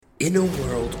In a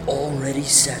world already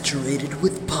saturated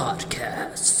with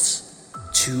podcasts,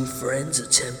 two friends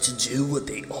attempt to do what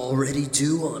they already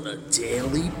do on a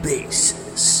daily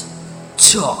basis.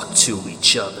 Talk to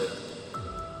each other.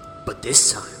 But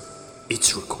this time,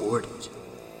 it's recorded.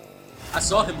 I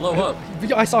saw him blow up.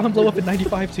 I saw him blow up in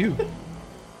 95 too.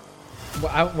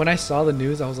 When I saw the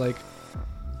news, I was like,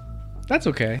 that's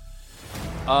okay.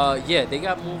 Yeah, they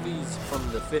got movies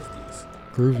from the 50s.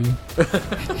 Groovy.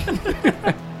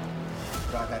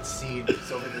 God, that scene.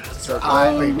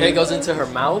 It goes into her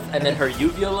mouth, and then her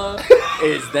uvula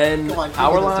is then Come on,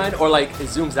 power give me this line, one. or like it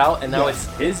zooms out, and now it's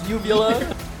his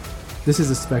uvula. This is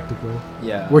a spectacle.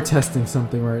 Yeah. We're testing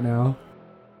something right now.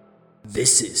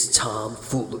 This is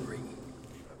Tomfoolery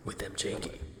with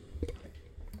MJK.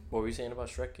 What were you saying about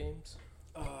Shrek games?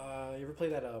 You ever play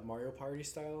that Mario Party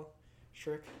style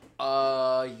Shrek?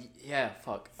 Yeah,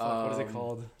 fuck. What is it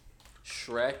called?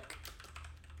 Shrek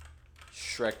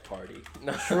Party.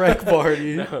 No. Shrek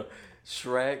Party. No.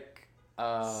 Shrek.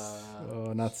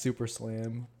 Oh, not Super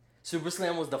Slam. Super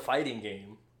Slam was the fighting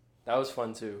game. That was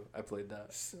fun too. I played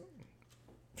that.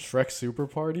 Shrek Super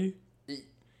Party?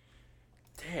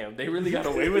 Damn, they really got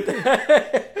away with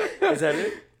that. Is that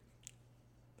it?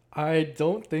 I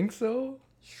don't think so.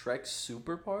 Shrek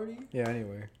Super Party? Yeah,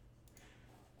 anyway.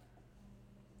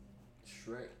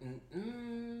 Shrek.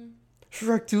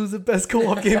 Shrek 2 is the best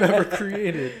co-op game ever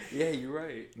created. Yeah, you're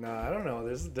right. Nah, I don't know.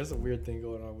 There's a weird thing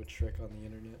going on with Shrek on the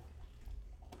internet.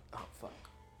 Oh fuck.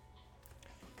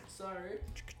 Sorry.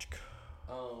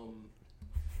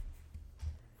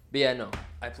 But yeah, no.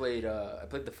 I played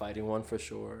the fighting one for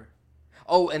sure.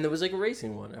 Oh, and there was like a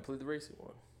racing one. I played the racing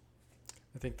one.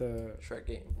 I think the Shrek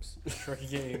Games. Shrek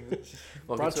game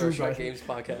Welcome Brought to to our you by- Shrek Games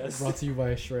podcast. brought to you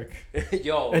by Shrek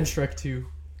Yo. and Shrek 2.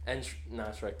 And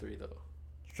not Shrek 3 though.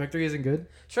 Shrek 3 isn't good.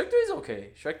 Shrek 3 is okay.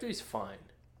 Shrek 3 is fine.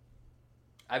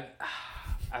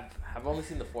 I've only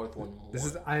seen the fourth one more. This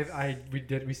is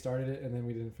we started it and then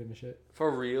we didn't finish it.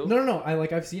 For real? No.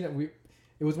 I've seen it.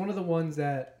 It was one of the ones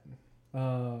that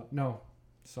no,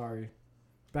 sorry.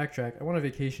 Backtrack. I went on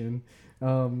vacation.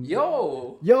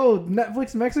 Yo,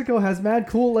 Netflix Mexico has mad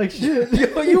cool like shit.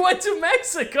 yo, you went to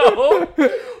Mexico?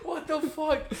 What the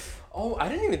fuck? Oh, I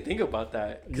didn't even think about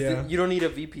that. 'Cause Yeah. You don't need a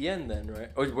VPN then, right?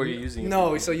 Or were you using?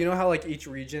 No, a so you know how like each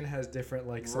region has different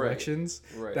like selections.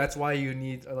 Right. That's why you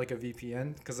need like a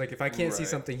VPN. Because like if I can't see Right.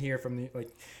 something here from the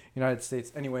like United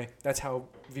States, anyway, that's how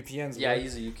VPNs. Yeah, I work.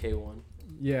 use a UK one.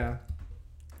 Yeah.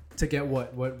 To get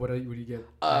what do you get?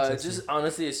 Just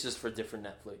honestly, it's just for different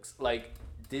Netflix. Like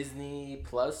Disney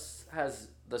Plus has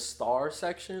the Star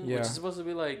section, Yeah. which is supposed to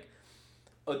be like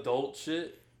adult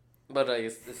shit, but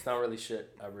it's not really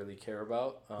shit I really care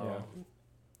about.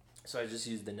 So I just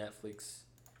use the Netflix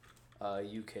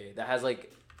UK that has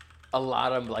like a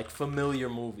lot of like familiar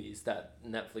movies that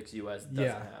Netflix US doesn't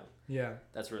have. Yeah.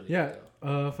 That's really Yeah.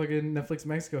 good, Fucking Netflix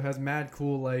Mexico has mad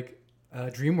cool like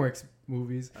DreamWorks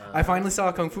movies. I finally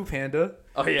saw Kung Fu Panda.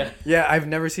 though. Oh yeah, Yeah, I've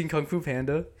never seen Kung Fu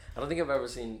Panda. I don't think I've ever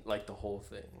seen like the whole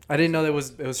thing. I didn't know that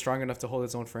it was strong enough to hold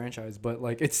its own franchise, but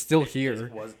like it's still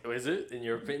here. Is it in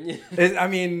your opinion? I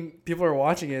mean, people are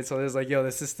watching it, so there's like, yo,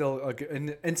 this is still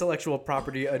an intellectual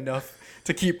property enough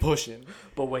to keep pushing.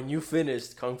 But when you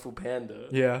finished Kung Fu Panda,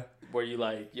 Yeah. were you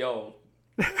like, yo?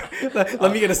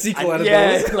 Let me get a sequel out of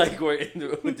yeah, those. like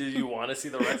did you want to see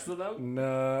the rest of them?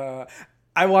 Nah.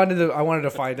 I wanted to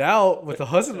find out what the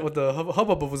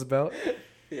hubbub was about.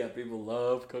 Yeah, people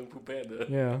love Kung Fu Panda.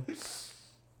 Yeah.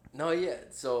 No, yeah.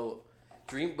 So,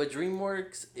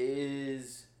 DreamWorks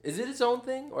is it its own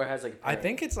thing or it has like? A I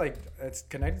parent? think it's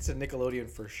connected to Nickelodeon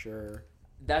for sure.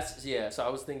 That's So I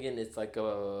was thinking it's like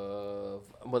a.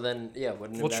 Well then, yeah.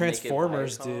 Wouldn't Well, that make it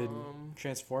Transformers did. Viacom?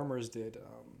 Transformers did.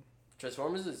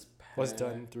 Transformers Was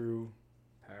done through.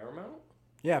 Paramount.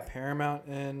 Yeah, Paramount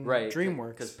and Right. DreamWorks.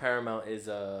 Because Paramount is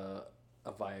a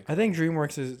Viacom. I think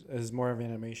DreamWorks is more of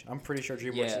animation. I'm pretty sure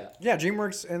DreamWorks. Yeah. Yeah,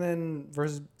 DreamWorks and then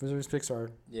versus Pixar.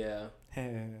 Yeah.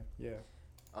 Yeah.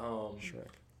 Shrek.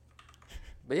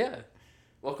 But yeah,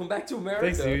 welcome back to America.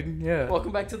 Thanks, dude. Yeah.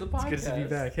 Welcome back to the podcast. It's good to be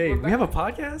back. Hey, We're we have a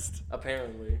podcast?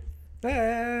 Apparently.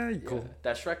 Yeah, cool. Yeah,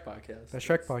 that Shrek podcast. That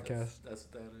Shrek podcast. That's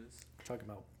what that is. We're talking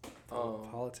about Um,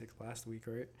 politics last week,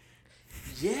 right?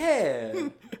 Yeah.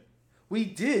 We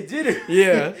did it?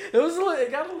 Yeah.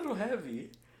 It got a little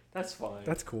heavy. That's fine.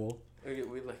 That's cool. We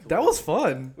like That was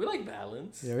fun. we like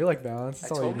balance. Yeah, we like balance. I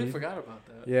That's all you totally need. forgot about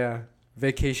that. Yeah.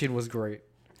 Vacation was great.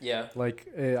 Yeah. Like,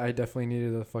 I definitely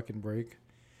needed a fucking break.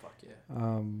 Fuck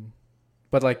yeah.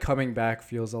 But like coming back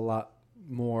feels a lot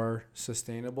more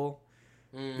sustainable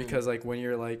Mm. because like when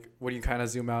you kind of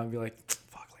zoom out and be like,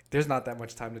 fuck, like there's not that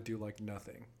much time to do like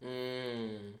nothing.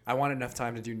 I want enough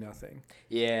time to do nothing.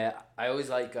 Yeah, I always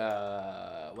like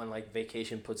when like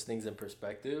vacation puts things in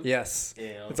perspective. Yes.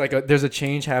 You know? It's like there's a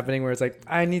change happening where it's like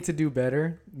I need to do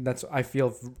better. That's I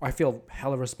feel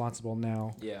hella responsible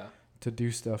now. Yeah. To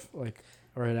do stuff like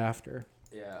right after.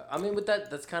 Yeah, I mean, but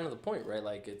that's kind of the point, right?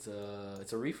 Like it's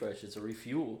a refresh, it's a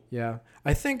refuel. Yeah,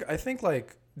 I think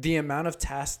like the amount of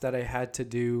tasks that I had to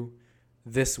do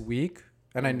this week,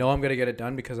 and I know I'm gonna get it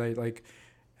done because I like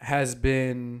has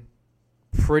been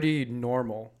pretty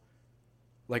normal.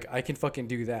 Like I can fucking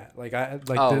do that. Like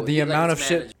the amount of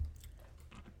shit.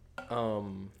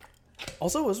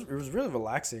 Also, it was really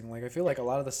relaxing. Like I feel like a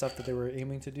lot of the stuff that they were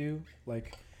aiming to do,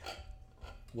 like,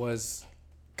 was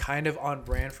kind of on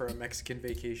brand for a Mexican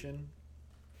vacation.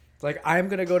 Like I'm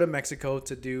gonna go to Mexico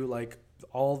to do like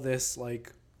all this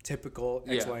like typical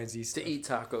X, Y, and Z stuff. To eat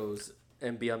tacos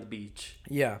and be on the beach.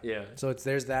 Yeah. Yeah. So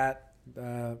there's that.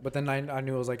 But then I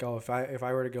knew it was like, oh, if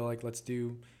I were to go, like, let's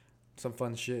do some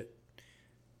fun shit.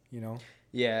 You know?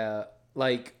 Yeah.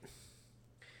 Like,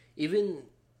 even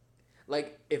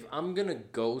like if I'm gonna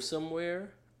go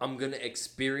somewhere, I'm gonna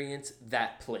experience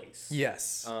that place.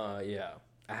 Yes. Yeah.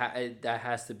 That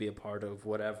has to be a part of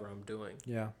whatever I'm doing.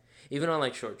 Yeah. Even on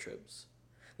like short trips.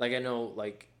 Like I know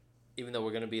like even though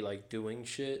we're gonna be like doing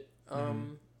shit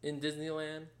in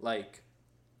Disneyland, like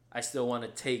I still want to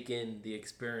take in the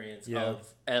experience of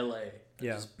LA.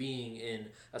 Yeah. Just being in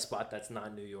a spot that's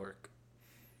not New York.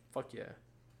 Fuck yeah.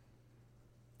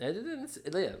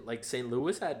 Yeah, like St.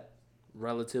 Louis had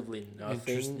relatively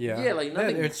nothing. Yeah, like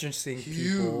nothing. Interesting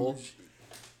huge. People.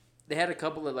 They had a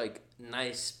couple of like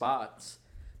nice spots,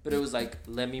 but it was like,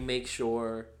 let me make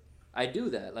sure I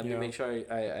do that. Let me make sure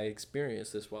I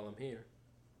experience this while I'm here.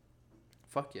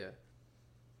 Fuck yeah.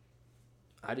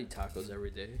 I'd eat tacos every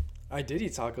day. I did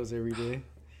eat tacos every day.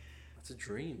 That's a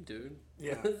dream, dude.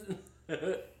 Yeah.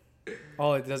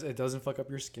 Oh, it doesn't fuck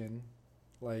up your skin,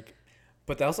 like.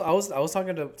 But also, I was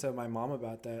talking to my mom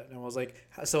about that, and I was like,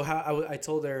 so how I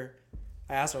told her,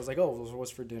 I asked her, I was like, oh,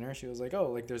 what's for dinner? She was like,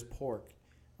 oh, like there's pork.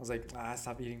 I was like,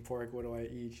 stop eating pork. What do I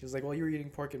eat? She was like, well, you were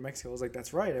eating pork in Mexico. I was like,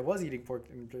 that's right, I was eating pork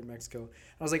in Mexico.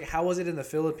 I was like, how was it in the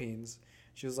Philippines?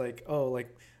 She was like, oh,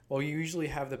 like, well, you usually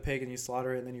have the pig and you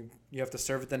slaughter it, and then you have to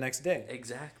serve it the next day.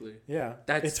 Exactly. Yeah,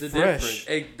 that's the difference.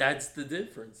 That's the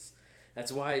difference.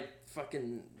 That's why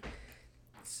fucking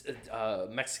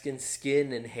Mexican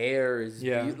skin and hair is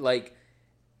like.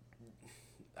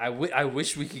 I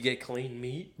wish we could get clean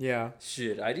meat. Yeah.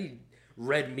 Shit, I'd eat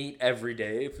red meat every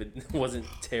day if it wasn't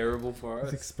terrible for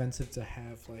us. It's expensive to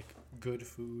have like good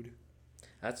food.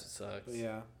 That's what sucks. But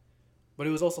yeah, but it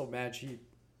was also mad cheap.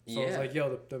 So yeah. I was like,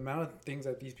 yo, the amount of things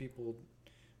that these people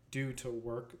do to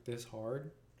work this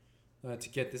hard to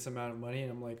get this amount of money,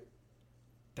 and I'm like,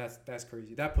 that's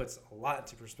crazy. That puts a lot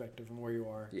into perspective from where you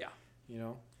are. Yeah. You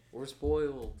know? We're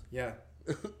spoiled. Yeah.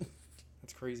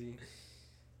 That's crazy.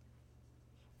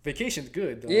 Vacation's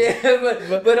good, though.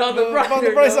 Yeah, but on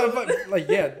the bright side, like,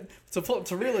 yeah,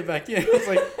 to reel it back in, it's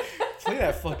like, play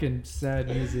that fucking sad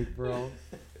music, bro.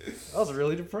 That was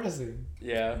really depressing.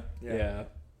 Yeah.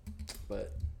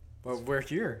 But we're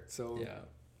here, so yeah.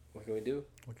 What can we do?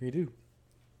 What can you do?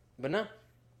 But no,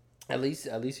 at least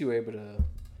you were able to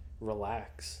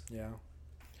relax. Yeah.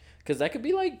 Because that could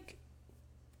be like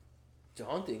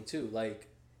daunting too. Like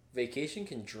vacation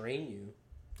can drain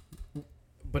you.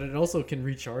 But it also can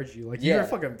recharge you. Like, you're a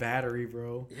fucking battery,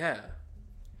 bro. Yeah.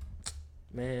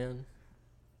 Man.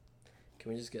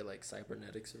 Can we just get, like,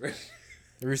 cybernetics already? Have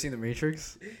you ever seen The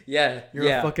Matrix? Yeah. You're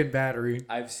a fucking battery.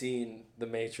 I've seen The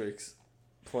Matrix.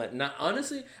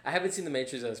 Honestly, I haven't seen The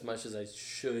Matrix as much as I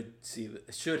should have seen The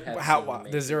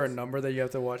Matrix. Is there a number that you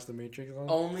have to watch The Matrix on?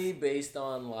 Only based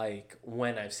on, like,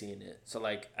 when I've seen it. So,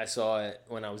 like, I saw it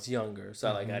when I was younger.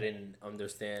 So, like, I didn't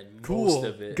understand most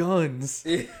of it. Guns.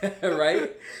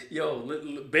 Right?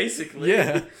 Yo, basically.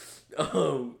 Yeah.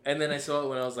 And then I saw it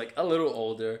when I was, like, a little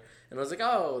older. And I was like,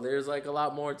 oh, there's, like, a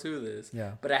lot more to this.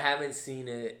 Yeah. But I haven't seen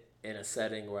it in a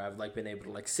setting where I've, like, been able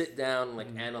to, like, sit down and, like,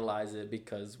 analyze it,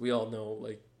 because we all know,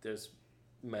 like, there's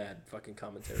mad fucking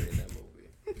commentary in that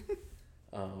movie.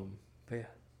 But yeah.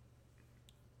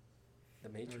 The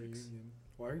Matrix.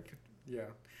 Yeah.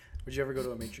 Would you ever go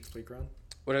to a Matrix playground?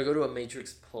 Would I go to a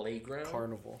Matrix playground?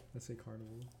 Carnival. Let's say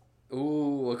carnival.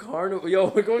 Ooh, a carnival. Yo,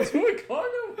 we're going to a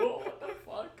carnival. What the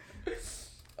fuck?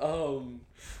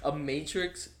 A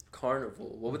Matrix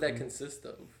carnival. What would that consist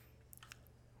of?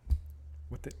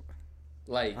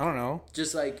 Like, I don't know.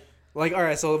 Just like, all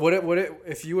right. So would it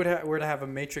if you were to have a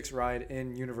Matrix ride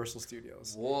in Universal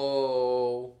Studios?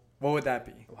 Whoa. What would that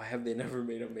be? Why have they never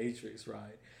made a Matrix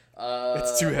ride?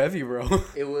 It's too heavy, bro.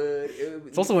 It would.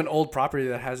 It's also an old property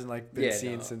that hasn't like been yeah,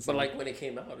 seen no. since. But like when it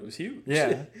came out, it was huge.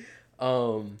 Yeah.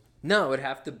 No, it would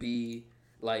have to be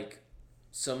like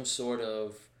some sort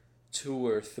of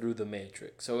tour through the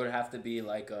Matrix. So it would have to be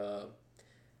like a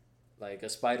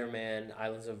Spider-Man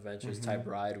Islands of Adventures type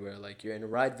ride where like you're in a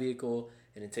ride vehicle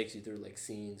and it takes you through like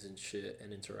scenes and shit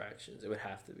and interactions. It would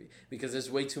have to be because there's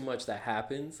way too much that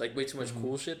happens, like way too much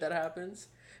cool shit that happens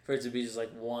for it to be just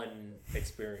like one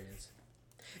experience.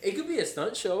 It could be a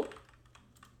stunt show.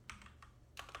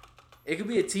 It could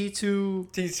be a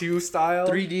T2 style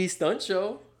 3D stunt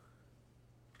show.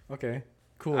 Okay,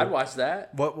 cool. I'd watch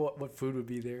that. What food would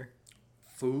be there?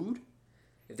 Food?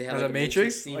 If they had As like a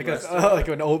Matrix, themed like restaurant. like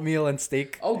an oatmeal and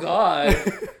steak. Oh God!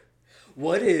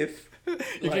 What if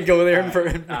You can go there and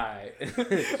Alright.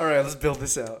 All right, let's build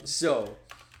this out. So,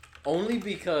 only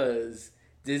because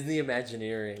Disney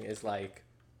Imagineering is like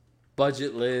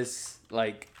budgetless,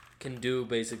 like can do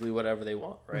basically whatever they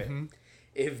want, right? Mm-hmm.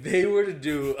 If they were to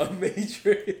do a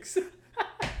Matrix,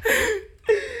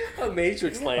 a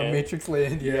Matrix Land, A Matrix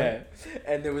Land, yeah.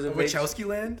 and there was a Wachowski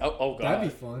Land. Oh God, That'd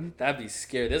be fun. That'd be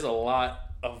scary. There's a lot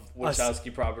of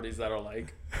Wachowski properties that are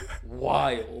like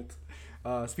wild.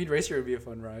 Speed Racer would be a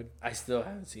fun ride. I still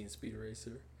haven't seen Speed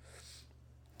Racer.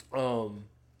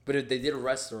 But if they did a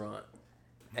restaurant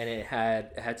and it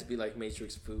had to be like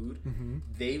Matrix food,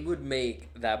 they would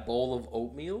make that bowl of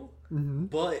oatmeal,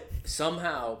 but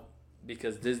somehow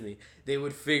because Disney, they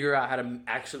would figure out how to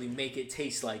actually make it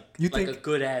taste like a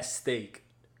good ass steak.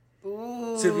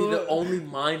 Ooh. To be the only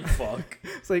mind fuck.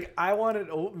 It's like I want an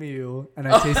oatmeal and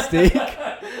I taste steak.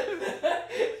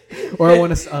 Or I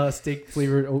want a steak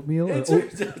flavored oatmeal. It Or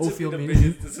turns out to be oatmeal the meat.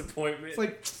 biggest disappointment. It's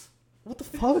like, what the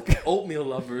fuck? Oatmeal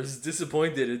lovers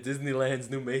disappointed at Disneyland's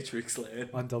new Matrix Land.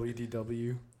 On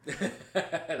WDW.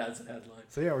 That's a headline.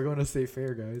 So yeah, we're going to State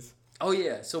Fair, guys. Oh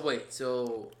yeah. So wait.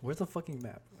 So Where's the fucking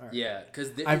map? All right. yeah,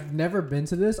 because I've never been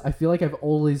to this. I feel like I've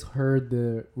always heard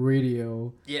the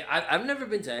radio. yeah, I've never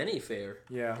been to any fair.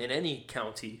 Yeah. In any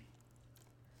county.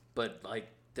 But like,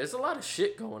 there's a lot of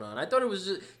shit going on. I thought it was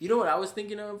just. You know what I was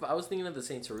thinking of? I was thinking of the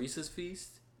St. Teresa's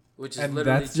feast, which is And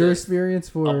literally that's your just experience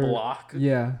for a block.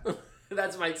 Yeah.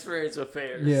 That's my experience with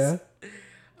fairs. Yeah.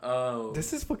 Oh.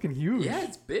 This is fucking huge. Yeah,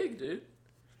 it's big, dude.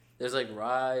 There's like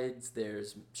rides.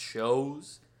 There's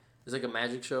shows. There's like a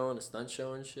magic show and a stunt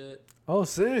show and shit. Oh,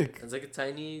 sick. It's like a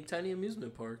tiny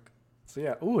amusement park. So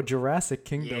yeah. Ooh, Jurassic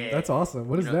Kingdom. Yeah. That's awesome.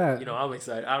 What is that? You know, I'm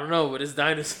excited. I don't know, but it's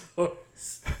dinosaurs.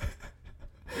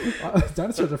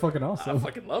 Dinosaurs are fucking I awesome.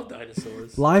 fucking love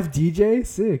dinosaurs. Live DJ,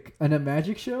 sick. And a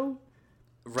magic show?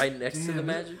 Right next to the Damn,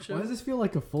 magic show. Why does this feel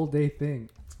like a full day thing?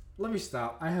 Let me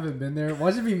stop. I haven't been there. Why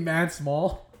does it be mad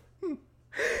small?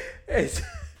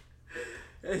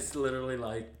 It's literally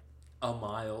like a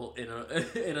mile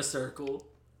in a circle.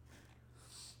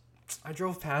 I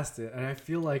drove past it and I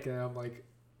feel like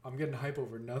I'm getting hype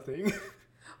over nothing.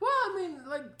 Well, I mean,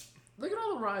 like, look at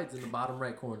all the rides in the bottom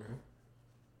right corner.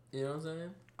 You know what I'm saying?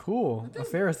 Cool. think- A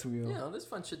Ferris wheel. You know, there's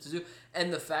fun shit to do.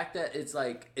 And the fact that it's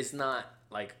like, it's not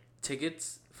like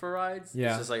tickets for rides. Yeah.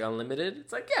 It's just like unlimited.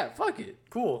 It's like, yeah, fuck it.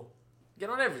 Cool. Get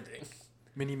on everything.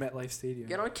 Mini MetLife Stadium.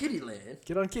 Get on Kittyland.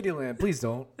 Get on Kittyland. Please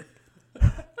don't.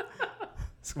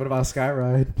 What about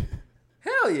Skyride?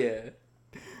 Hell yeah.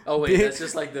 Oh, wait, Big- that's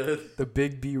just like The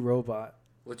Big B Robot.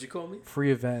 what'd you call me?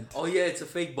 Free event. Oh, yeah, it's a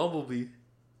fake Bumblebee.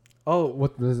 Oh,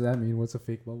 What does that mean? What's a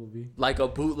fake bumblebee? Like a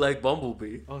bootleg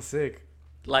Bumblebee. oh, sick.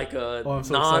 Like a Oh, I'm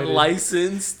so excited.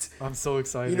 non-licensed. I'm so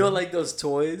excited. You know, like those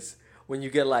toys when you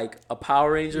get like a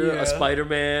Power Ranger, Yeah. a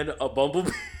Spider-Man, a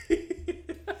Bumblebee,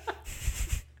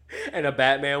 and a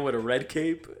Batman with a red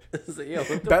cape. It's like, yo,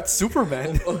 what the That's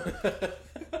Superman.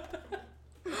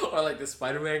 or like the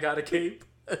Spider-Man got a cape.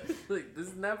 Like,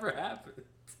 this never happened.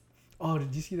 Oh,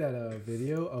 did you see that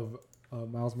video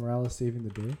of Miles Morales saving the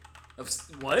day?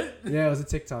 What? Yeah, it was a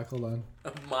TikTok. Hold on.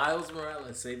 Of Miles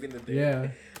Morales saving the day.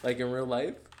 Yeah. Like in real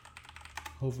life.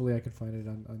 Hopefully I can find it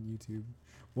on YouTube.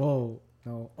 Whoa.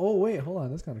 No. Oh, wait. Hold on.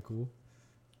 That's kind of cool.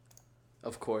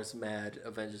 Of course, mad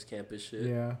Avengers Campus shit.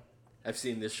 Yeah. I've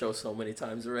seen this show so many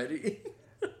times already.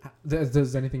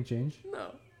 Does anything change?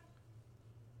 No.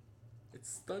 It's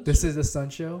stunt. This is a sun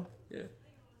show? Yeah.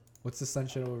 What's the sun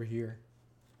show over here?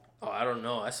 Oh, I don't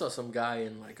know. I saw some guy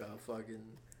in like a fucking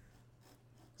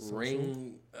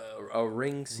ring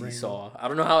seesaw. I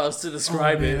don't know how else to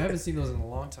describe Oh, man, I it. haven't seen those in a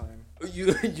long time.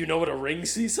 You know what a ring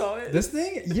seesaw is? This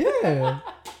thing? Yeah.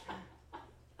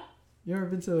 You ever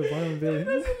been to Barnum That Bailey?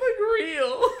 doesn't look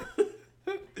real.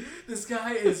 This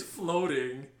guy is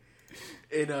floating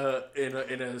in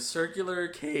a circular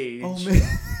cage Oh, man.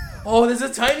 Oh, there's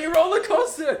a tiny roller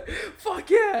coaster. Fuck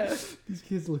yeah. These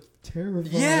kids look terrified.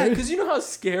 Yeah, because you know how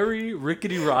scary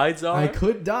rickety rides are? I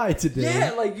could die today.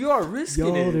 Yeah, like you are risking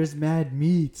Yo, it. there's mad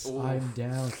meats. Oof. I'm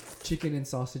down. Chicken and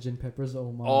sausage and peppers.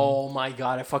 Oh my. Oh my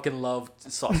god, I fucking love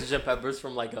sausage and peppers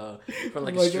from like a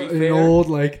like street an fair. old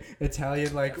like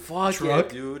Italian like Fuck truck.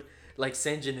 yeah, dude. Like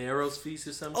San Gennaro's feast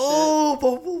or some Oh,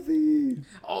 Bumblebee. shit.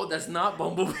 Oh, that's not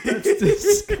Bumblebee. That's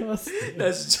disgusting.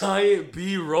 That's giant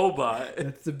bee robot.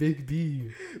 That's the big bee.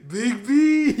 Big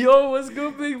B. Yo, what's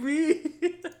good, Big B?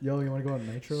 Yo, you want to go on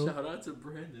Nitro? Shout out to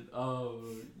Brandon. Oh,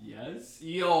 yes.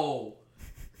 Yo,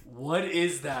 what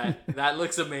is that? That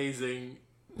looks amazing.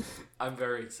 I'm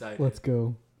very excited. Let's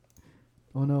go.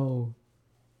 Oh no.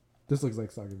 This looks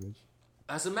like Sagovich.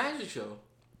 That's a magic show.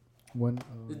 When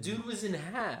The dude was in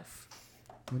half.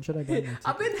 when should I buy my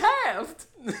I've ticket? been halved.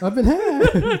 I've been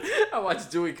had. I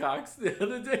watched Dewey Cox the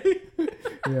other day.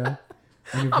 Yeah.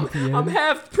 On your I'm VPN?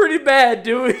 half pretty bad,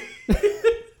 Dewey.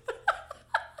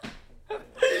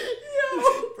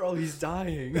 Yo, Bro, he's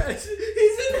dying. he's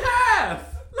in half.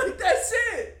 Like that's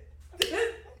it.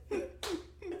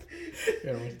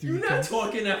 Yeah, let's do You're it. not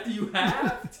talking after you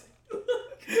halved.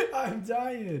 I'm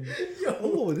dying. Yo.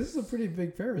 Oh, this is a pretty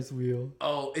big Ferris wheel.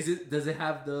 Oh, is it? Does it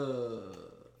have the?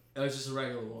 Oh, it's just a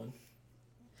regular one.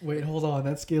 Wait, hold on.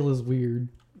 That scale is weird.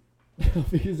 How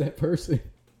big is that person?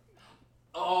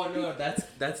 Oh no,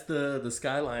 that's the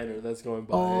Skyliner that's going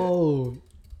by. Oh,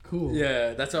 cool.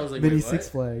 Yeah, that's how I was like. Mini Wait, Six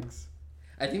what? Flags.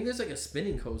 I think there's like a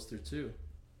spinning coaster too.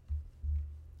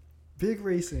 Big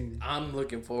racing. I'm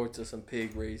looking forward to some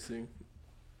pig racing.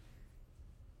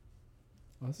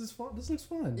 Oh, this is fun. This looks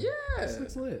fun. Yeah. This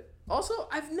looks lit. Also,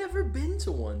 I've never been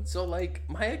to one, so like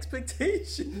my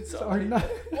expectations are Are not.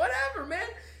 whatever, man.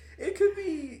 It could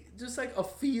be just like a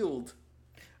field.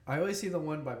 I always see the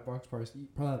one by Bronx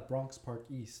Park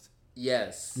East.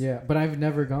 Yes. Yeah, but I've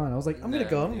never gone. I was like, I'm gonna Nah,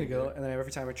 go. I'm me gonna go. neither. And then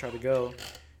every time I try to go,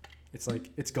 it's like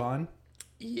it's gone.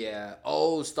 Yeah.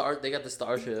 Oh, They got the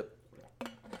Starship,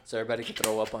 so everybody can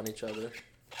throw up on each other.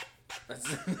 That's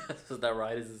what that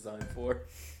ride is designed for.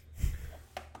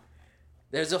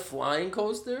 There's a flying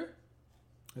coaster.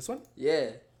 This one?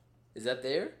 Yeah. Is that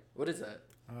there? What is that?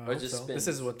 I Or hope just so. spins.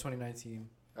 This is what 2019.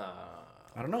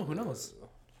 I don't know. Who knows?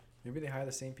 Maybe they hire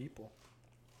the same people.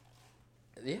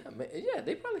 Yeah, yeah,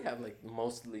 they probably have like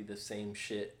mostly the same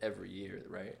shit every year,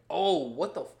 right? Oh,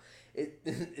 what the?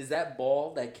 Is that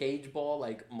ball, that cage ball,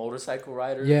 like motorcycle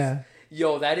riders? Yeah.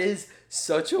 Yo, that is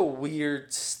such a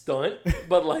weird stunt,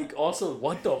 but like also,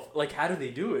 what the? Like, how do they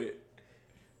do it?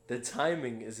 The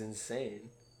timing is insane.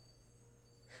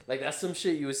 Like that's some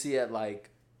shit you would see at like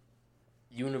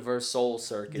Universal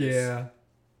Circus. Yeah.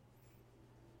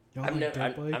 Y'all I've like never, dirt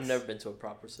I've bikes? never been to a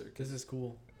proper circus. This is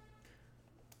cool.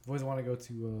 I've always want to go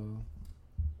to.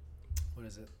 What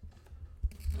is it?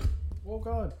 Oh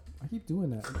God, I keep doing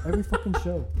that every fucking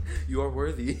show. You are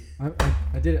worthy.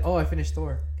 I did it. Oh, I finished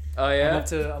Thor. Oh yeah.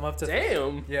 I'm up to.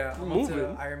 Damn. Yeah, I'm Moving.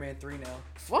 up to Iron Man 3 now.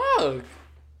 Fuck.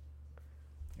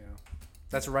 Yeah.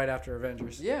 That's right after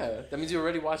Avengers. Yeah, that means you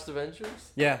already watched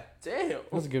Avengers. Yeah. Damn.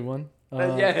 That's a good one.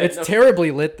 Yeah, It's no-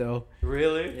 terribly lit though.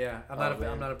 Really? Yeah, I'm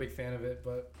man. not a big fan of it,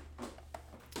 but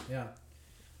yeah.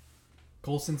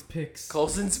 Colson's picks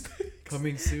Coulson's picks.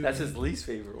 coming soon. That's his least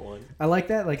favorite one. I like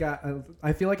that. Like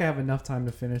I feel like I have enough time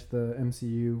to finish the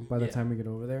MCU by the Yeah. time we get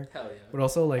over there. Hell yeah. But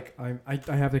also, like, I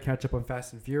have to catch up on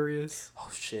Fast and Furious. Oh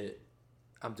shit.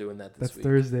 I'm doing that this That's week.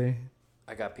 Thursday.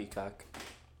 I got Peacock.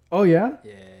 Oh yeah.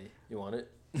 Yeah. You want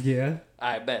it? Yeah.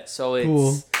 I bet. So it's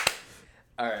Cool.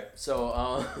 all right.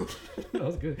 So That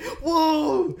was good.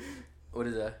 Whoa! what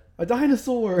is that? A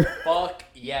dinosaur. Fuck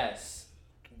yes.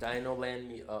 Dino land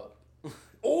me up.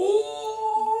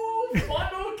 Oh,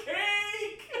 funnel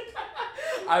cake!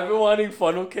 I've been wanting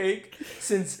funnel cake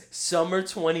since summer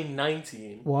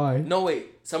 2019. Why? No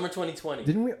wait, summer 2020.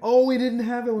 Didn't we? Oh, we didn't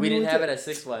have it. When We didn't went have to- it at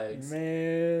Six Flags,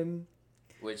 Man,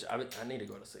 which I need to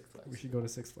go to Six we Flags. should go to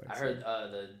Six Flags. I heard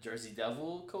the Jersey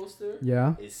Devil coaster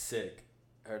Yeah. is sick.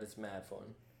 I heard it's mad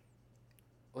fun.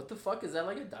 What the fuck is that?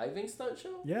 Like a diving stunt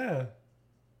show? Yeah,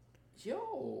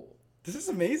 Yo, this is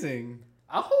amazing.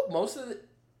 I hope most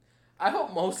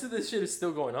of this shit is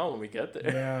still going on when we get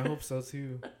there. Yeah, I hope so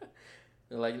too.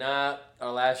 They're like, nah,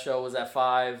 our last show was at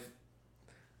 5.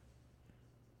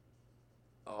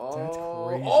 Oh, That's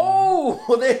crazy.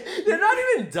 Oh, they're not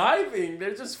even diving.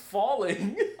 They're just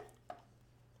falling.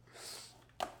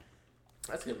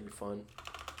 That's going to be fun.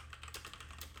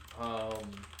 I'm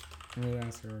gonna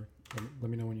ask her. Let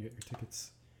me know when you get your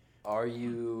tickets. Are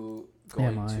you going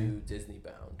Am I? to Disney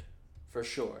Bound? For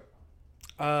sure.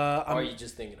 Or are you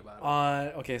just thinking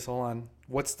about it? Okay, so hold on.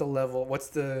 What's the level? What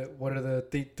are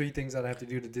the three things that I have to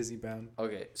do to Disney Bound?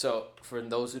 Okay, so for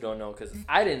those who don't know, because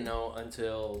I didn't know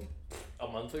until a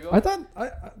month ago. I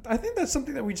think that's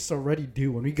something that we just already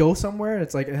do when we go somewhere.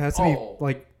 It's like it has to be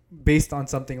like based on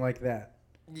something like that.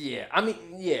 Yeah, I mean,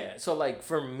 yeah. So like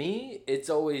for me, it's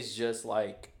always just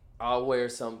like I'll wear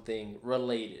something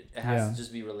related. It has to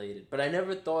just be related. But I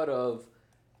never thought of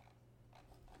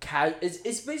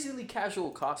it's basically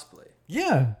casual cosplay.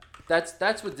 Yeah. That's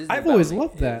what Disney. I've always Bounding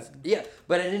loved that. is. Yeah,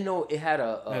 but I didn't know it had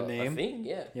a name. A thing.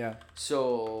 Yeah. Yeah.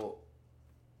 So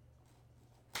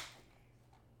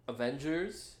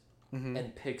Avengers Mm-hmm.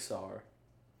 and Pixar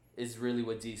is really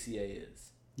what DCA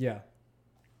is. Yeah.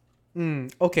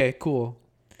 Okay, cool.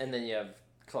 And then you have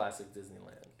classic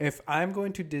Disneyland. If I'm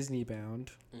going to Disney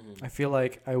Bound, Mm-hmm. I feel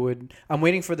like I would. I'm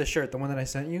waiting for the shirt, the one that I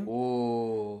sent you.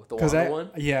 Ooh, the Wanda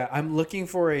one? Yeah, I'm looking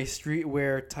for a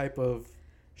streetwear type of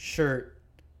shirt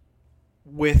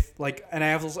with like, and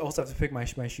I also have to pick my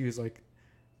shoes like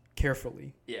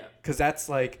carefully Yeah. because that's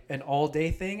like an all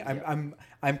day thing. Yeah.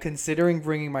 I'm considering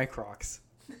bringing my Crocs.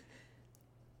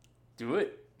 Do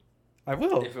it. I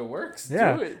will. If it works,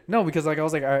 Yeah. do it. No, because like I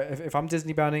was like, if I'm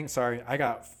Disney bounding, sorry, I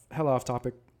got hella off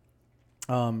topic.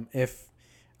 If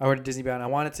I were to Disney bound, I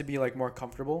want it to be like more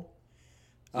comfortable.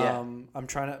 Yeah. I'm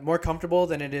trying to more comfortable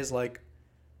than it is like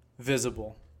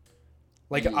visible.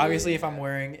 Like obviously, if I'm Yeah.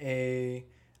 wearing a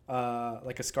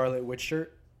like a Scarlet Witch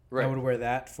shirt, Right. I would wear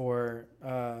that for.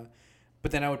 But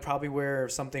then I would probably wear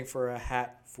something for a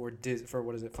hat for for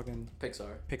what is it fucking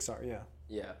Pixar. Pixar? Yeah.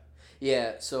 Yeah.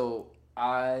 Yeah, so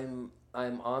I'm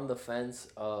on the fence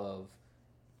of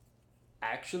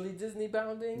actually Disney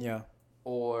bounding Yeah.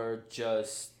 or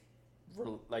just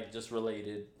just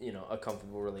related, a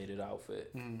comfortable related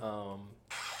outfit.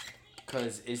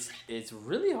 Cuz it's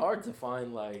really hard to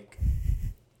find like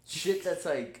shit that's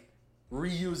like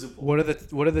reusable. What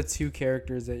are the two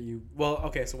characters that you? Well,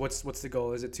 okay. So what's the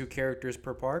goal? Is it 2 characters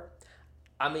per park?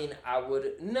 I mean,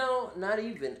 not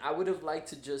even. I would have liked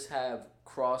to just have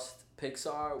crossed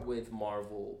Pixar with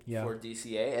Marvel Yeah. for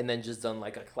DCA and then just done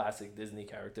like a classic Disney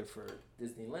character for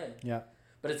Disneyland. Yeah.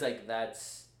 But it's like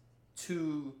that's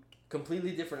 2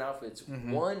 completely different outfits.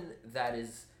 Mhm. One that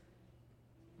is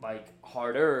like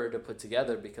harder to put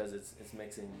together because it's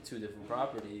mixing 2 different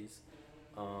properties.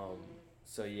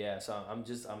 So yeah,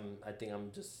 I think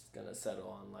I'm just gonna settle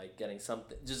on like getting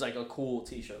something, just like a cool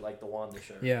T-shirt, like the Wanda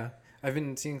shirt. Yeah. I've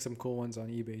been seeing some cool ones on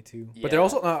eBay too, Yeah. but they're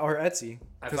also or Etsy.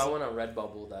 I found one on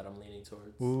Redbubble that I'm leaning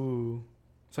towards. Ooh.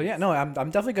 So yeah, no, I'm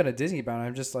definitely gonna Disney bound.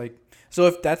 I'm just like, so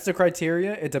if that's the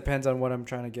criteria, it depends on what I'm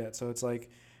trying to get. So it's like,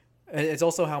 it's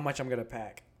also how much I'm gonna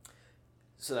pack.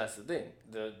 So that's the thing.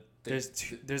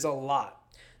 There's a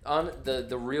lot. On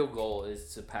the real goal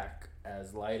is to pack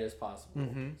as light as possible.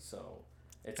 Mhm. So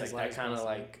it's As like light that as kind of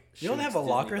possible. like. You don't have shoots a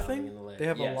Disney locker bounding thing? in the leg. They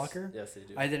have a Yes. locker? Yes, they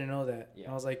do. I didn't know that. Yeah.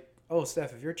 I was like, oh,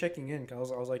 Steph, if you're checking in,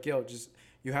 'cause I was like, yo, just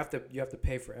you have to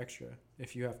pay for extra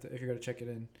if you're gonna check it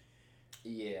in.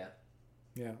 Yeah.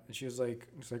 Yeah, and she's like,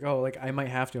 oh, like I might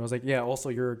have to. I was like, yeah. Also,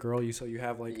 you're a girl, so you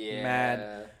have like Yeah.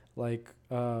 mad like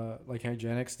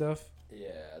hygienic stuff.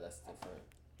 Yeah, that's different.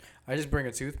 I just bring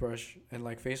a toothbrush and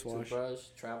like face wash. Toothbrush,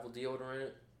 travel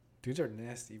deodorant. Dudes are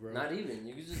nasty, bro. Not even.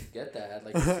 You can just get that at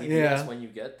like CVS Yeah. when you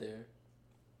get there.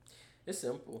 It's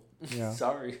simple. Yeah.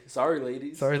 Sorry,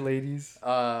 ladies. Sorry, ladies.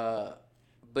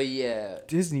 But yeah.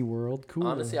 Disney World, cool.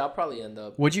 Honestly, I'll probably end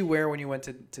up. What'd you wear when you went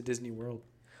to Disney World?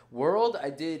 World, I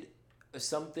did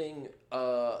something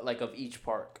like of each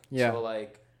park. Yeah. So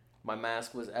like, my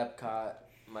mask was Epcot.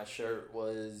 My shirt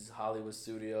was Hollywood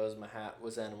Studios. My hat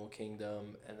was Animal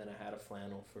Kingdom, and then I had a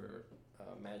flannel for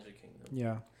Magic Kingdom.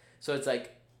 Yeah. So it's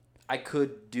like, I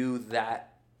could do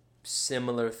that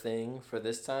similar thing for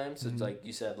this time. So it's like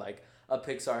you said, like a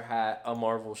Pixar hat, a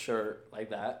Marvel shirt,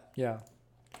 like that. Yeah.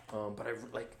 But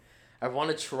I want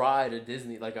to try to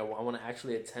Disney. Like I want to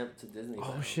actually attempt to Disney.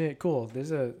 Oh Bound. shit, cool. There's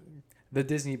the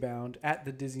Disney Bound at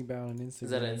the Disney Bound on Instagram. Is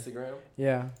that Instagram?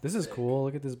 Yeah, this is Sick. cool.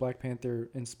 Look at this Black Panther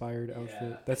inspired outfit.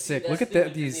 Yeah. That's See, sick. that's Look at the thing that.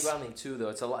 with These. Disney bounding too, though.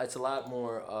 It's a lot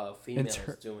more females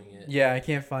doing it. Yeah, I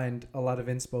can't find a lot of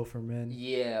inspo for men.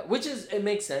 Yeah, which it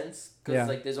makes sense because Yeah.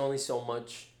 like there's only so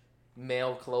much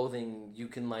male clothing you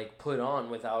can like put on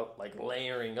without like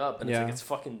layering up, and it's Yeah. like it's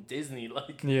fucking Disney.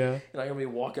 Like Yeah. you're not gonna be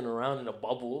walking around in a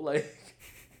bubble like.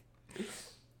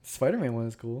 Spider-Man one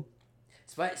is cool.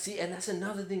 See, and that's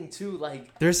another thing too.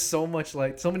 Like There's so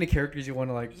many characters you want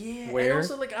to like yeah, wear. and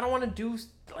also like I don't want to do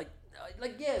like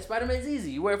yeah, Spider-Man's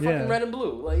easy. You wear fucking Yeah. red and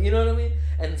blue, like you know what I mean.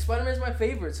 And Spider-Man's my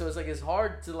favorite, so it's like it's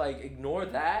hard to like ignore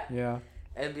that. Yeah.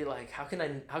 And be like, how can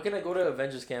I go to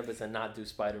Avengers Campus and not do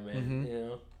Spider-Man? Mhm. You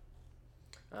know,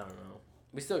 I don't know.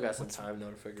 We still got some time though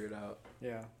to figure it out.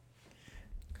 Yeah.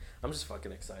 I'm just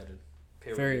fucking excited.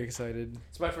 Period. Very excited.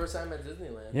 It's my first time at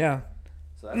Disneyland. Yeah.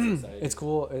 So that's exciting. It's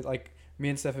cool. Like me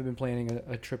and Steph have been planning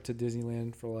a trip to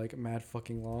Disneyland for like mad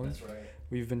fucking long. That's right.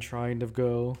 We've been trying to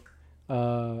go,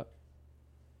 and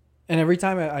every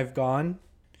time I've gone,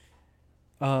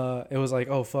 it was like,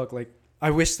 oh fuck, like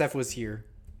I wish Steph was here.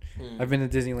 I've been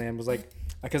to Disneyland. Was like,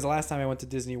 because the last time I went to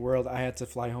Disney World, I had to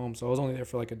fly home, so I was only there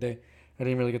for like a day. I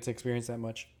didn't really get to experience that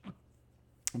much.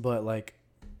 But like,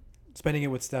 spending it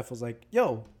with Steph was like,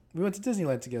 yo, we went to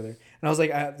Disneyland together, and I was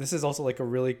like, this is also like a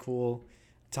really cool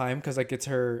time because like it's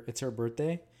her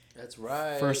birthday. That's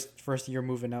right. First year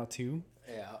moving out too.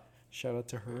 Yeah. Shout out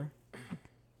to her.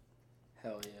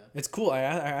 Hell yeah. It's cool. I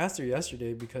asked her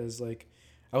yesterday because like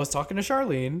I was talking to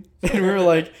Charlene and we were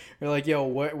like, yo,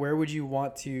 where would you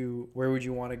want to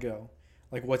go?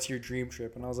 Like, what's your dream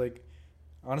trip? And I was like,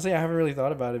 honestly, I haven't really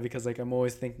thought about it because like I'm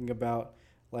always thinking about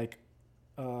like,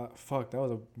 fuck, that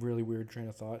was a really weird train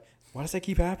of thought. Why does that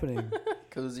keep happening?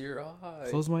 Cause you're high.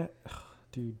 Close my,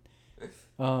 dude. It's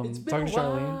been Talking a to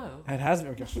Charlene. while. It has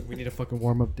been. Okay, we need a fucking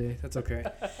warm up day. That's okay.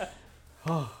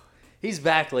 Oh. He's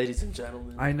back, ladies and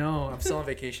gentlemen. I know. I'm still on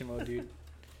vacation mode, dude.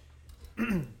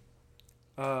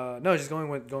 No, just going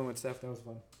with Steph. That was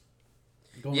fun.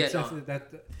 Going with Steph.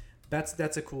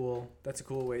 That's a cool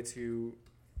way to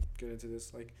get into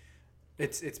this. Like,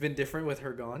 it's been different with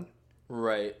her gone.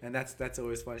 Right. And that's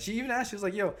always fun. She even asked. She was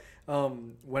like, "Yo,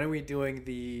 when are we doing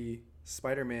the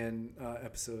Spider-Man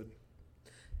episode?"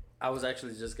 I was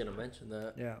actually just gonna mention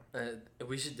that. Yeah.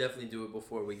 We should definitely do it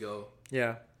before we go.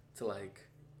 Yeah. To like,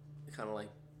 kind of like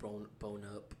bone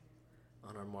up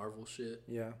on our Marvel shit.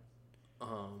 Yeah.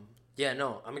 Yeah.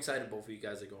 No, I'm excited. Both of you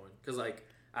guys are going because like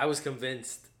I was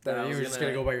convinced that I you was were just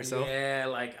gonna go by yourself. Yeah.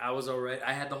 Like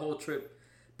I had the whole trip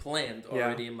planned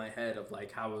already in my head of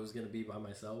like how it was gonna be by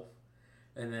myself,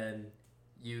 and then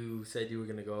you said you were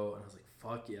gonna go, and I was like,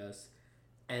 fuck yes.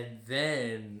 And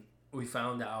then we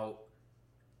found out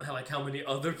like how many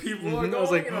other people are going. I was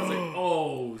like,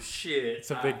 oh shit. It's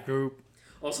a big group.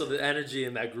 Also, the energy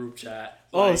in that group chat.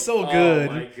 Oh, like, so good.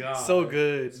 Oh my god. So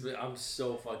good. I'm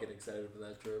so fucking excited for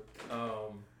that trip.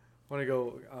 Want to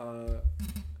go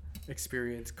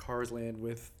experience Cars Land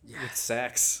with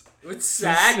Sax. With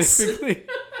Sax?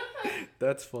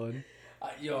 That's fun.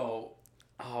 Fuck,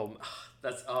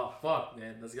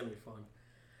 man. That's going to be fun.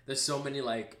 There's so many,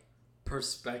 like,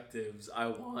 perspectives I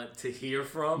want to hear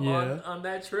from on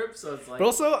that trip, so it's like, but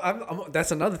also I'm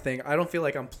that's another thing. I don't feel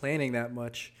like I'm planning that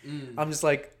much. I'm just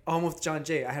like, I'm with John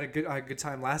Jay. I had a good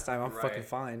time last time. I'm fucking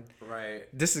fine. Right.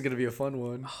 This is gonna be a fun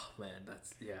one. Oh man,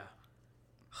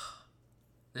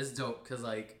 that's dope because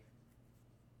like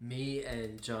me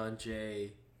and John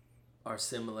Jay are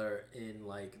similar in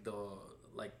like the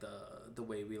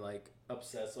way we like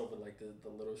obsess over like the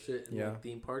little shit in like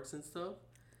theme parks and stuff.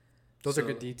 Those are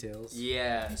good details.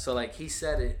 Yeah. So, like, he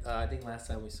said it, I think last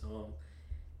time we saw him,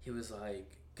 he was like,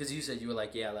 because you said you were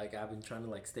like, yeah, like, I've been trying to,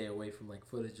 like, stay away from, like,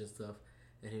 footage and stuff.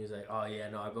 And he was like, oh, yeah,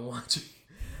 no, I've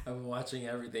been watching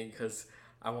everything because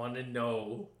I want to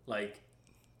know, like,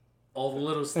 all the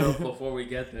little stuff before we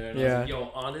get there. And I was like,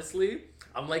 yo, honestly,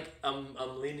 I'm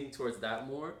leaning towards that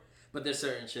more. But there's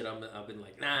certain shit I've been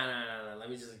like, nah,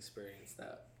 let me just experience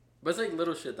that. But it's, like,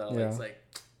 little shit, though. Like, it's like,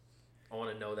 I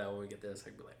want to know that when we get there. So I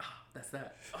can be like, that's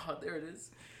that. Oh, there it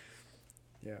is.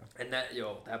 Yeah. And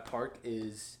that park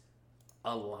is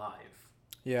alive.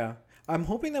 Yeah. I'm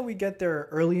hoping that we get there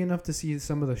early enough to see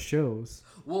some of the shows.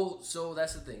 Well, so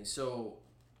that's the thing. So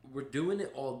we're doing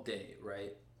it all day,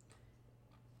 right?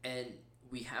 And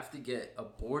we have to get a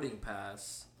boarding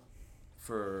pass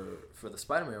for the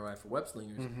Spider-Man ride for Web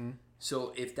Slingers. Mm-hmm.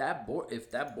 So if that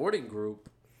boarding group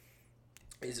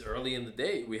is early in the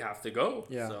day, we have to go.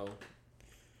 Yeah. So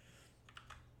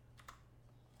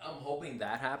I'm hoping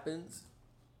that happens,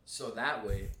 so that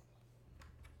way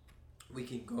we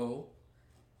can go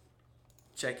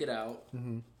check it out,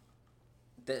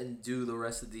 then do the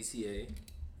rest of DCA,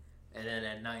 and then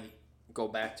at night go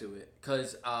back to it.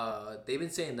 Because they've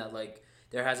been saying that like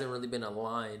there hasn't really been a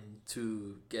line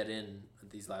to get in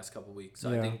these last couple weeks, so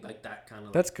I think like that kind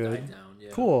of that's good. Died down. Yeah.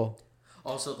 Cool.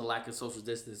 Also, the lack of social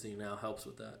distancing now helps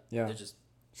with that. Yeah, they're just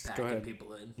packing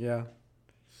people in. Yeah.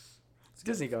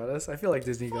 Disney got us. I feel like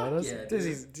Disney got us. Yeah,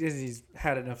 Disney's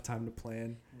had enough time to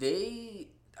plan.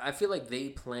 I feel like they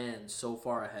plan so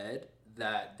far ahead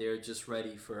that they're just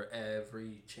ready for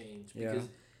every change because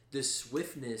the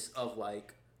swiftness of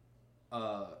like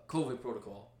COVID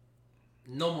protocol,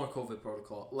 no more COVID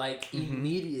protocol, like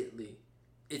immediately,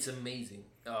 it's amazing.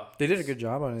 They did a good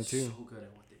job on it too. So good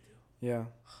at what they do. Yeah,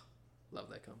 love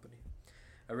that company.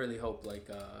 I really hope like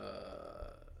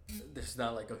there's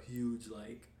not like a huge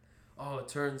like, oh, it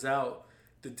turns out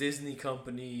the Disney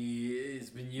company has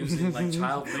been using like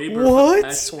child labor for the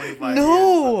past 25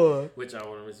 years, which I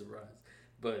wouldn't be surprised.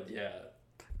 But yeah,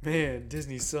 Man,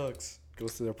 Disney sucks.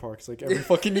 Goes to their parks like every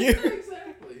fucking year.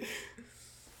 exactly.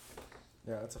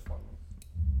 Yeah, that's a fun one.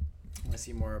 I want to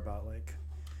see more about like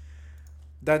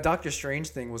that Doctor Strange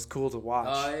thing was cool to watch.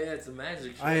 Oh yeah, it's a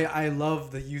magic show. I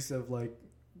love the use of like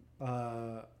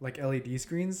LED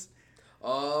screens.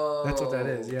 Oh, That's what that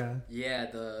is. Yeah. Yeah,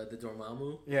 the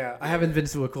Dormammu. Yeah. I haven't been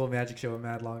to a cool magic show in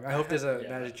mad long. I hope there's a Yeah.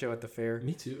 magic show at the fair.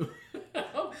 Me too.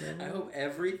 I hope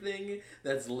everything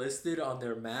that's listed on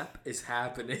their map is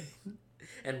happening,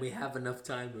 and we have enough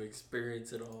time to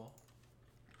experience it all.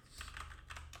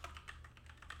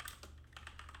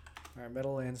 All right,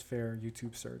 Meadowlands Fair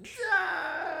YouTube search.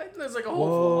 Yeah, there's like a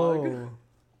whole vlog. Whoa.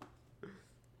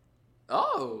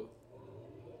 Oh.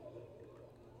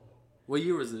 What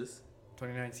year was this?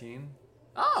 2019.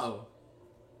 Oh.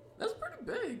 That's pretty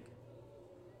big.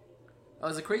 Oh,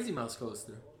 it's a Crazy Mouse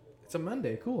coaster. It's a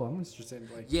Monday. Cool. I'm Interesting.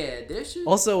 Like, Yeah, there should.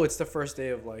 also, it's the first day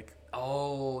of like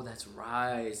Oh, that's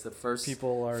right. It's the first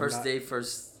people are first not- day,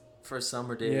 first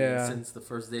summer day Yeah. since the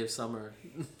first day of summer.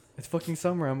 It's fucking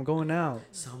summer. I'm going out.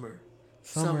 Summer.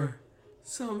 Summer.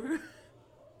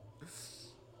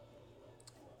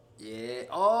 Yeah.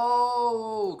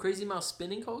 Oh, Crazy Mouse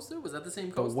spinning coaster? Was that the same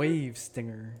The coaster? wave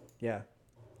stinger. Yeah.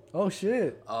 Oh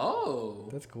shit. Oh.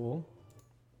 That's cool.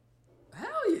 Hell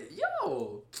yeah.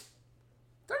 Yo.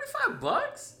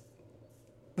 $35?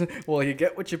 well, you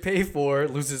get what you pay for.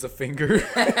 Loses a finger.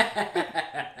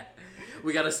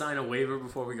 We gotta sign a waiver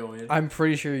before we go in. I'm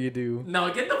pretty sure you do.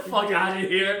 No, get the fuck out of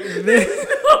here. There's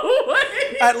no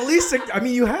way. At least, I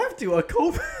mean, you have to a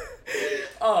COVID,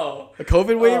 Oh. a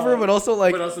COVID waiver, but also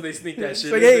like, But also they sneak that it's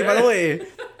shit like, in hey, there. by the way,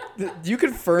 do you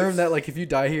confirm that like if you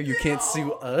die here, you can't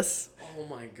sue us? Oh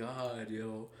my god,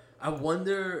 yo. I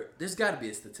wonder, there's gotta be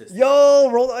a statistic.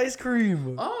 Yo, rolled ice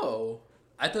cream. Oh.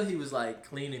 I thought he was like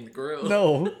cleaning the grill.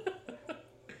 No.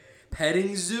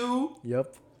 Petting zoo?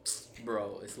 Yep.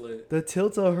 Bro, it's lit. The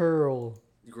tilt-a-hurl.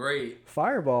 Great.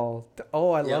 Fireball.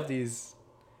 Oh, I Yep. love these.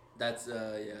 That's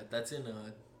that's in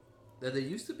there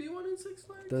used to be one in Six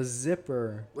Flags? The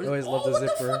zipper. What I is- always love the what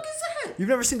zipper. the fuck is that? You've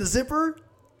never seen the zipper?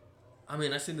 I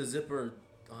mean, I seen the zipper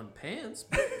on pants.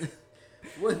 But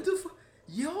what the fuck?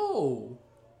 Yo.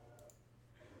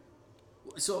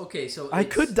 So okay, so I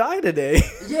it's- could die today.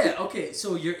 Yeah, okay.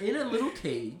 So you're in a little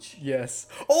cage. Yes.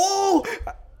 Oh!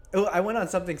 I went on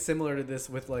something similar to this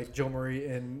with like Joe Marie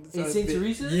and In St.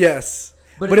 Teresa's? Yes,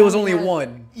 but it it was only had-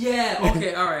 one. Yeah.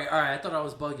 Okay. All right. I thought I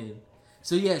was bugging.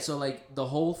 So yeah. So like the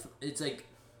whole, it's like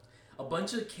a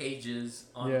bunch of cages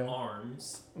on Yeah.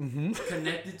 arms Mm-hmm.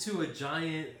 connected to a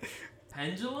giant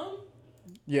pendulum.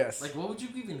 Yes. Like what would you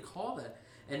even call that?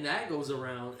 And that goes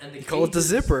around, and the Call it the cages-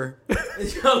 zipper.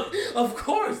 Of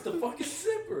course, the fucking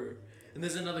zipper. And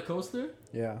there's another coaster.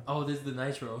 Yeah. Oh, there's the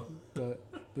Nitro. The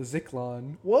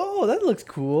Zyklon. Whoa, that looks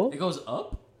cool. It goes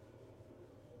up.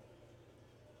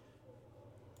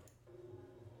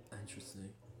 Interesting.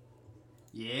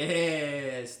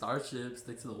 Yeah, Starship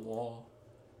stick to the wall.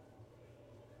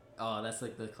 Oh, that's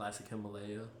like the classic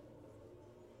Himalaya.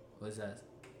 What is that?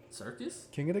 Circus?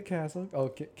 King of the Castle. Oh,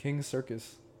 King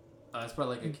Circus. Oh, that's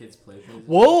probably like a kid's play.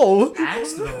 Whoa!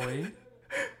 Axe throwing.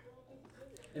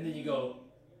 And then you go.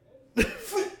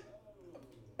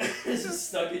 It's just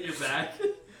stuck in your back.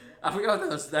 I forgot what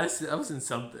that was. That was in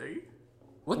something.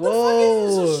 What the fuck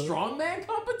is this? A strongman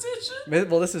competition?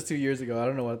 Well, this is 2 years ago. I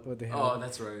don't know what they had. Oh,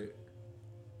 that's right.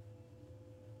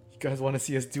 You guys want to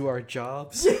see us do our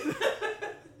jobs?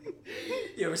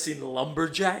 You ever seen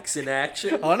lumberjacks in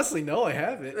action? Honestly, no, I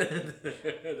haven't.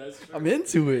 That's true. I'm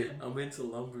into it. I'm into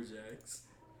lumberjacks.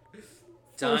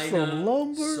 For some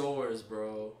lumber? Dinosaurs,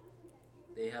 bro.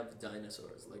 They have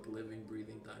dinosaurs, like living,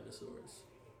 breathing dinosaurs.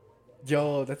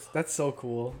 Yo, that's so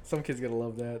cool. Some kids gotta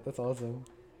love that. That's awesome.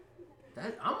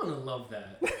 That I'm gonna love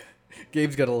that.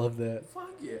 Gabe's gotta love that. Fuck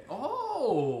yeah.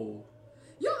 Oh,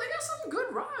 yo, they got some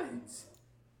good rides.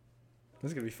 This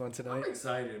is gonna be fun I'm tonight.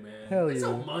 excited, man. Hell It's yeah.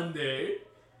 a Monday.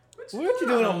 What you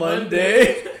doing on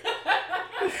Monday?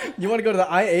 You want to go to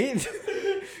the I-8?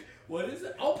 What is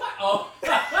it? Oh, oh.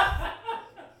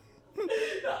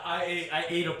 I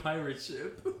ate a pirate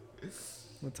ship.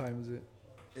 What time is it?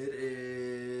 It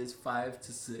is 5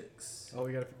 to 6. Oh,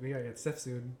 we gotta get Steph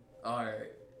soon. All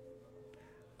right.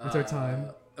 What's our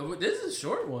time? This is a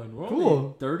short one. We're Cool.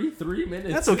 only 33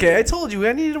 minutes. That's okay. I told you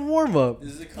I needed a warm up.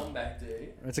 This is a comeback day.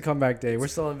 It's a comeback day. We're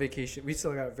still on vacation. We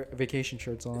still got vacation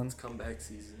shirts on. It's comeback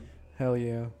season. Hell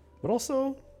yeah. But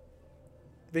also,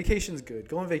 vacation's good.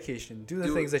 Go on vacation. Do the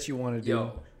Do things it. that you want to do.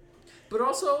 Yo. But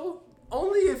also,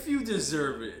 Only if you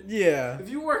deserve it. Yeah. If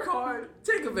you work hard,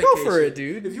 take a vacation. Go for it,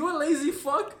 dude. If you a lazy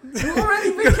fuck, you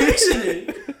already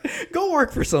vacationing. Go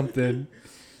work for something.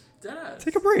 Deadass.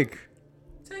 Take a break.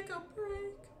 Take a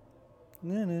break.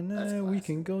 Nah, nah, That's nah. We classic.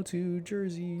 can go to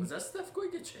Jersey. Was that Steph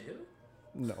Goygachev?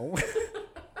 No.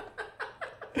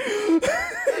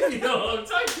 You know what I'm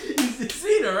talking. You've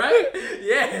seen her, right?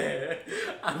 Yeah.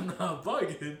 I'm not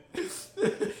bugging.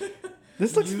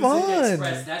 This looks Music fun.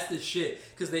 Express, that's the shit.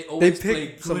 Because they always play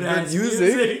pick some good good ass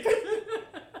music. music.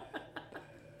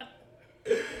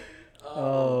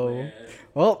 Oh. Man.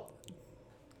 Well,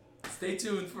 Stay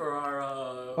tuned for our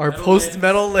our post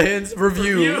Metal Lands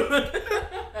review. review.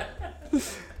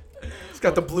 It's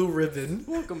got the blue ribbon.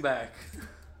 Welcome back.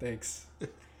 Thanks.